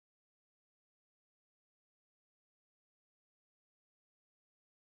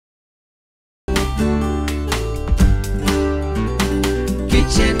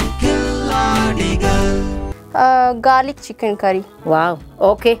garlic chicken curry. Wow.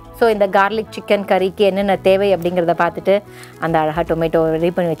 Okay. So இந்த garlic chicken curryக்கு என்னென்ன தேவை அப்படிங்கறத பார்த்துட்டு அந்த அழகா டொமேட்டோ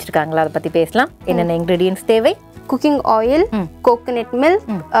ரெடி பண்ணி வச்சிருக்காங்களா அத பத்தி பேசலாம். என்னென்ன ingredients தேவை? Cooking oil, coconut milk,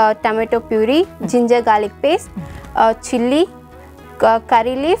 tomato puree, ginger garlic paste, chili,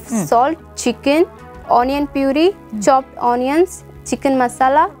 curry leaf, salt, chicken, onion puree, chopped onions, chicken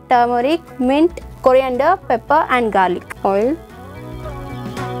masala, turmeric, mint, coriander, pepper and garlic oil.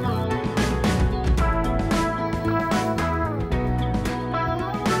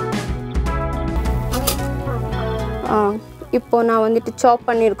 இப்போ நான் வந்துட்டு சாப்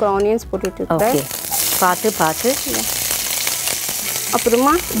பண்ணியிருக்கிற ஆனியன்ஸ் போட்டுட்டு இருக்கேன். ஓகே, பார்த்து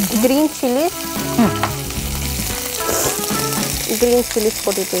அப்புறமா green chilies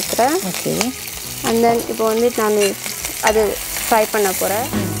போட்டுட்டு இருக்கேன். ஓகே, and then இப்போ வந்துட்டு நான் அது ஃப்ரை பண்ண போறேன்.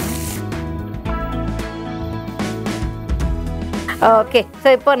 ஓகே, சோ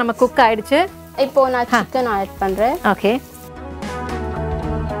இப்போ நம்ம குக் ஆயிடுச்சு. இப்போ நான் சிக்கன் ஆட் பண்றேன். ஓகே,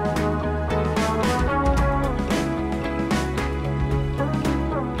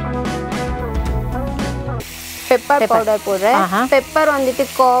 பெப்பர் பவுடர் போடுறேன். பெப்பர் வந்துட்டு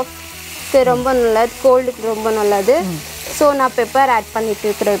காஃப்க்கு ரொம்ப நல்லது, கோல்டுக்கு ரொம்ப நல்லது. ஸோ நான் பெப்பர் ஆட் பண்ணிட்டு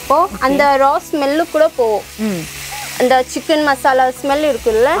இருக்கிறேன். இப்போ அந்த ரா ஸ்மெல்லு கூட போகும். அந்த சிக்கன் மசாலா ஸ்மெல்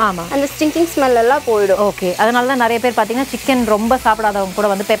இருக்குல்ல, அந்த ஸ்டிங்கிங் ஸ்மெல் எல்லாம் போயிடும். ஓகே, அதனால தான் நிறைய பேர் பார்த்தீங்கன்னா சிக்கன் ரொம்ப சாப்பிடாதவங்க கூட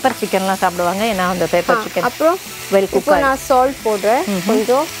வந்து பெப்பர் சிக்கன்லாம் சாப்பிடுவாங்க. ஏன்னா அந்த பெப்பர் சிக்கன் அப்புறம் இப்போ நான் சால்ட் போடுறேன்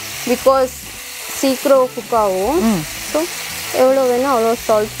கொஞ்சம், பிகாஸ் சீக்கிரம் குக் ஆகும். ஸோ எவ்வளோ வேணும் அவ்வளோ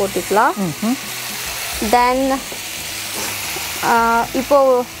சால்ட் போட்டுக்கலாம். தென் இப்போ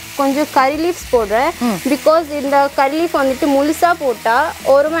கொஞ்சம் கறி லீவ்ஸ் போடுறேன். பிகாஸ் இந்த கறி லீஃப் வந்துட்டு முழுசா போட்டா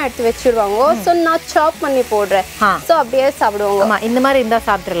ஓரமா எடுத்து வச்சிருவாங்க. ஸோ நான் சாப் பண்ணி போடுறேன். ஸோ அப்படியே சாப்பிடுவாங்க. இந்த மாதிரி இருந்தா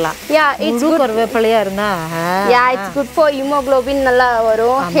சாப்பிட்டுறலாம். கருவேப்பிலையா இருந்தா இட்ஸ் குட் ஃபார் ஹீமோகுளோபின் நல்லா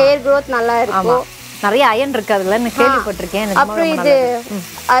வரும், ஹேர் க்ரோத் நல்லா இருக்கும், நிறைய அயன் இருக்கு அதுல, நான் கேள்விப்பட்டிருக்கேன். அப்புறம் இது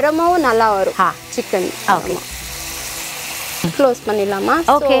அரோமாவும் நல்லா வரும் சிக்கன். ஓகே, க்ளோஸ் பண்ணிடலாமா?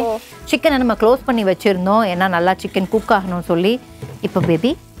 ஓகே, சிக்கனை நம்ம க்ளோஸ் பண்ணி வச்சிருந்தோம் ஏன்னா நல்லா சிக்கன் குக் ஆகணும்னு சொல்லி. இப்போ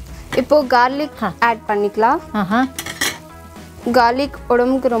பேபி இப்போ கார்லிக் ஆட் பண்ணிக்கலாம். கார்லிக்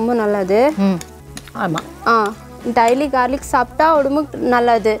உடம்புக்கு ரொம்ப நல்லது. ஆமா, டெய்லி கார்லிக் சாப்பிட்டா உடம்புக்கு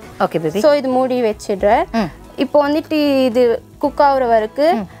நல்லது. ஓகே பேபி, ஸோ இது மூடி வச்சிடுறேன். இப்போ வந்துட்டு இது குக் ஆகுற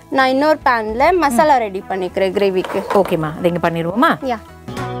வரைக்கும் நான் இன்னொரு பேன்ல மசாலா ரெடி பண்ணிக்கிறேன் கிரேவிக்கு. ஓகேம்மா, அது இங்கே பண்ணிடுவோமா?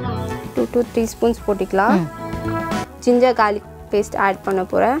 2 to 3 ஸ்பூன்ஸ் போட்டுக்கலாம். ஜிஞ்சர் garlic பேஸ்ட் ஆட் பண்ண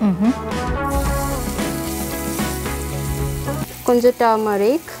போறேன். கொஞ்சம்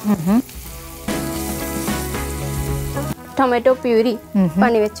டர்மரிக், டொமேட்டோ பியூரி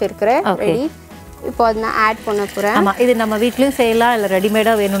பண்ணி வச்சிருக்கிறேன் ரெடி. இப்போ அதை நான் ஆட் பண்ண போறேன். ஆமா, இது நம்ம வீட்லயும் செய்யலாம், இல்லை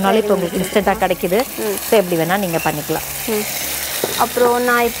ரெடிமேடா வேணும்னாலும் இப்போ உங்களுக்கு இன்ஸ்டன்ட்டா கிடைக்குது. ஸோ எப்படி வேணா நீங்க பண்ணிக்கலாம். அப்புறம்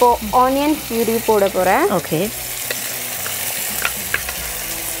நான் இப்போ ஆனியன் பியூரி போட போறேன். ஓகே,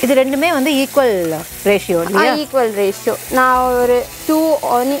 இது ரெண்டுமே வந்து ஈக்குவல் ரேஷியோ இல்லையா? Equal ratio. நான் ஒரு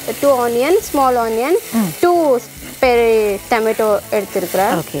 2 ஆனியன், ஸ்மால் ஆனியன், 2 பெரிய டொமேட்டோ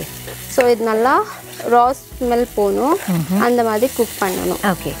எடுத்துருக்கிறேன். ஓகே, ஸோ இது நல்லா ரா ஸ்மெல் போகணும், அந்த மாதிரி குக் பண்ணணும்.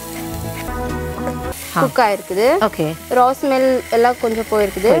 ஓகே, குக் ஆயிருக்குது. ஓகே, ரா ஸ்மெல் எல்லாம் கொஞ்சம்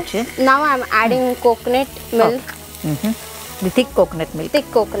போயிருக்குது. Now I am adding coconut milk. The thick coconut milk.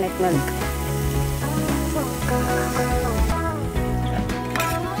 Thick coconut milk.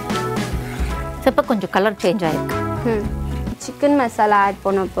 இப்போ கொஞ்சம் கலர் சேஞ்ச் ஆயிருக்கு. சிக்கன் மசாலா ஆட்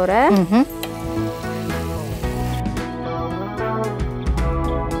பண்ண போறேன்.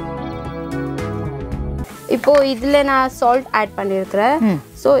 இப்போ இதுல நான் சால்ட் ஆட் பண்ணியிருக்கிறேன்.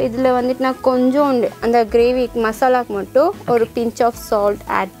 ஸோ இதுல வந்துட்டு நான் கொஞ்சம் அந்த கிரேவி மசாலாக்கு மட்டும் ஒரு பிஞ்ச் ஆஃப் சால்ட்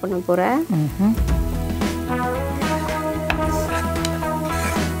ஆட் பண்ண போறேன்.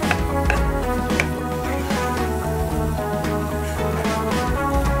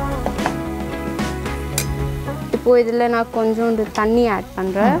 இப்போ இதுல நான் கொஞ்சோண்டு தண்ணி ஆட்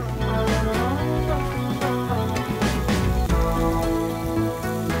பண்றேன்.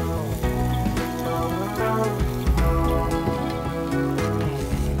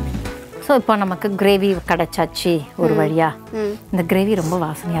 ஸோ இப்போ நமக்கு கிரேவி கிடைச்சாச்சு ஒரு வழியா. இந்த கிரேவி ரொம்ப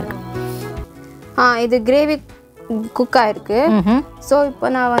வாசனையா இருக்கு. இது கிரேவி குக் ஆயிருக்கு. ஸோ இப்போ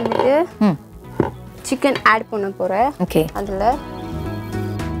நான் வந்துட்டு சிக்கன் ஆட் பண்ண போறேன். ஓகே, அதுல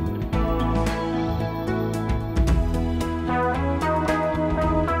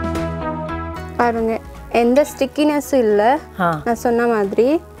பாருங்க, எந்த ஸ்டிக்கினஸும் இல்ல. நான் சொன்ன மாதிரி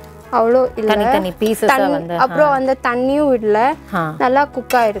அவ்வளோ இல்ல, தனி பீசஸா வந்து. அப்புறம் அந்த தண்ணியும் விடல, நல்லா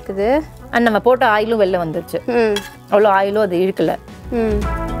குக் ஆயிருக்குது. நம்ம போட்ட ஆயிலும் வெளில வந்துருச்சு. அவ்வளோ ஆயிலும் அது இழுக்கல.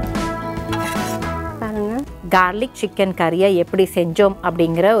 பாருங்க, கார்லிக் சிக்கன் கறியை எப்படி செஞ்சோம்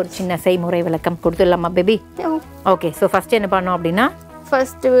அப்படிங்கிற ஒரு சின்ன செய்முறை விளக்கம் கொடுத்துடலாமா பேபி? ஓகே, ஸோ ஃபர்ஸ்ட் என்ன பண்ணோம் அப்படின்னா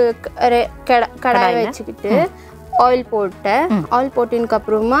ஃபர்ஸ்ட் கடாய் வச்சுக்கிட்டு ஆயில் போட்டேன். ஆயில் போட்டதுக்கு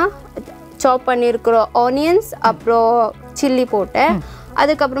அப்புறமா சாப் பண்ணியிருக்கிற ஆனியன்ஸ் அப்புறம் சில்லி போட்டேன்.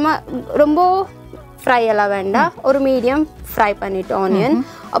 அதுக்கப்புறமா ரொம்ப ஃப்ரை எல்லாம் வேண்டாம், ஒரு மீடியம் ஃப்ரை பண்ணிட்டு ஆனியன்.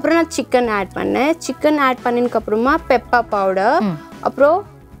 அப்புறம் நான் சிக்கன் ஆட் பண்ணேன். சிக்கன் ஆட் பண்ணதுக்கு அப்புறமா பெப்பர் பவுடர் அப்புறம்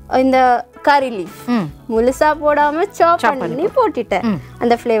இந்த கறி லீஃப் முழுசா போடாம சாப் பண்ணி போட்டுட்டேன்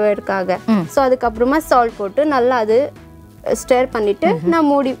அந்த ஃப்ளேவருக்காக. ஸோ அதுக்கப்புறமா சால்ட் போட்டு நல்லா அது ஸ்டர் பண்ணிட்டு நான்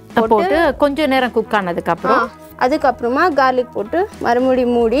மூடி போட்டு கொஞ்ச நேரம் குக் ஆனதுக்கு அப்புறம் அதுக்கப்புறமா கார்லிக் போட்டு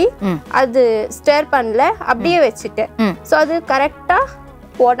மறுபடியும் மூடி அது ஸ்டர் பண்ணல அப்படியே வச்சுட்டேன். ஸோ அது கரெக்டா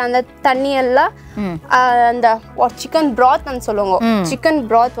போட்ட அந்த தண்ணி எல்லாம் அந்த சிக்கன் பிராத் சொல்லுவாங்க, சிக்கன்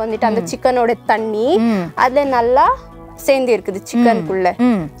பிராத் வந்துட்டு அந்த சிக்கனோட தண்ணி அதுல நல்லா சேர்ந்து இருக்குது சிக்கனுக்குள்ள.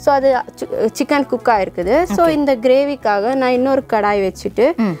 ஸோ அது சிக்கன் குக் ஆயிருக்குது. ஸோ இந்த கிரேவிக்காக நான் இன்னொரு கடாய் வச்சுட்டு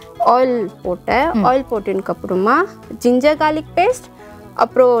ஆயில் போட்டேன். ஆயில் போட்டதுக்கு அப்புறமா ஜிஞ்சர் கார்லிக் பேஸ்ட்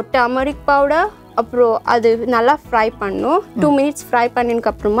அப்புறம் டர்மரிக் பவுடர் அப்புறம் அது நல்லா ஃப்ரை பண்ணும். 2 மினிட்ஸ் ஃப்ரை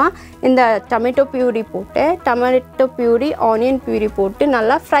பண்ணதுக்கு அப்புறமா இந்த டொமேட்டோ பியூரி போட்டேன். டொமேட்டோ பியூரி ஆனியன் பியூரி போட்டு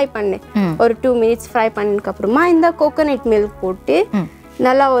நல்லா ஃப்ரை பண்ணேன். ஒரு 2 மினிட்ஸ் ஃப்ரை பண்ணதுக்கு அப்புறமா இந்த கோகோனட் மில்க் போட்டு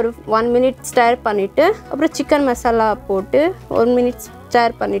நல்லா ஒரு 1 மினிட் ஸ்டர் பண்ணிட்டு அப்புறம் சிக்கன் மசாலா போட்டு 1 மினிட்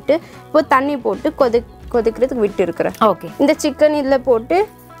ஸ்டர் பண்ணிட்டு இப்போ தண்ணி போட்டு கொதிக்கிறதுக்கு விட்டு இருக்கிறேன். ஓகே, இந்த சிக்கன் இதில் போட்டு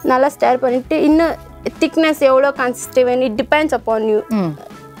நல்லா ஸ்டர் பண்ணிட்டு இன்னும் திக்னஸ் எவ்வளோ கன்சிஸ்டன்சி வேணும், இட் டிபெண்ட்ஸ் அப்பான் யூ.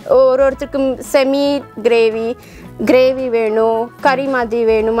 ஒருத்தருக்கு செமி கிரேவி வேணும், கறி மாதிரி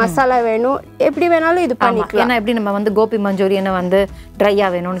வேணும், மசாலா வேணும், எப்படி வேணாலும் இது பண்ணிக்கலாம். ஏன்னா எப்படி நம்ம வந்து கோபி மஞ்சூரியனை வந்து ட்ரையா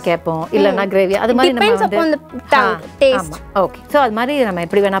வேணும்னு கேட்போம், இல்லைன்னா கிரேவி, அது மாதிரி நம்ம டேஸ்ட். ஓகே, ஸோ அது மாதிரி நம்ம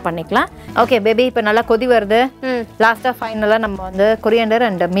எப்படி வேணா பண்ணிக்கலாம். ஓகே பேபி, இப்போ நல்லா கொதி வருது. லாஸ்டா ஃபைனலா நம்ம வந்து கொரியாண்டர்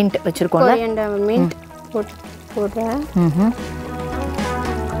அண்ட் மின்ட் வச்சிருக்கோம். கொரியாண்டர் மின்ட் போடுறேன்.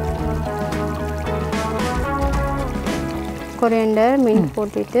 கொரியாண்டர் மின்ட்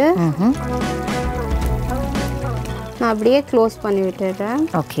போட்டுட்டு நான் அப்படியே க்ளோஸ் பண்ணி விட்டுறேன்.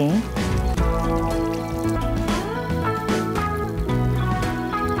 Okay,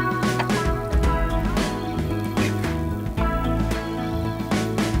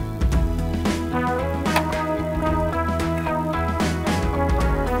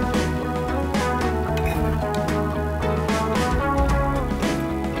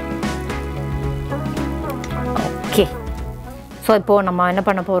 okay. ஸோ இப்போது நம்ம என்ன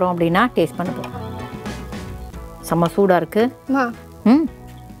பண்ண போகிறோம் அப்படின்னா டேஸ்ட் பண்ண போகிறோம். செம்ம சூடாக இருக்கு.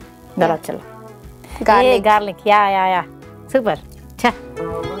 கராச்சல் கார்லிக் யா சூப்பர்.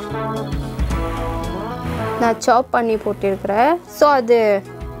 நான் சாப் பண்ணி போட்டிருக்கிறேன். ஸோ அது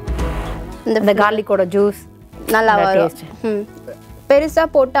இந்த கார்லிக்கோட ஜூஸ் நல்லா வரும். பெருசாக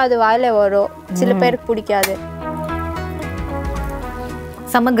போட்டு அது வாயில வரும், சில பேருக்கு பிடிக்காது.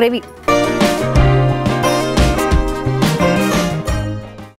 செம்ம கிரேவி.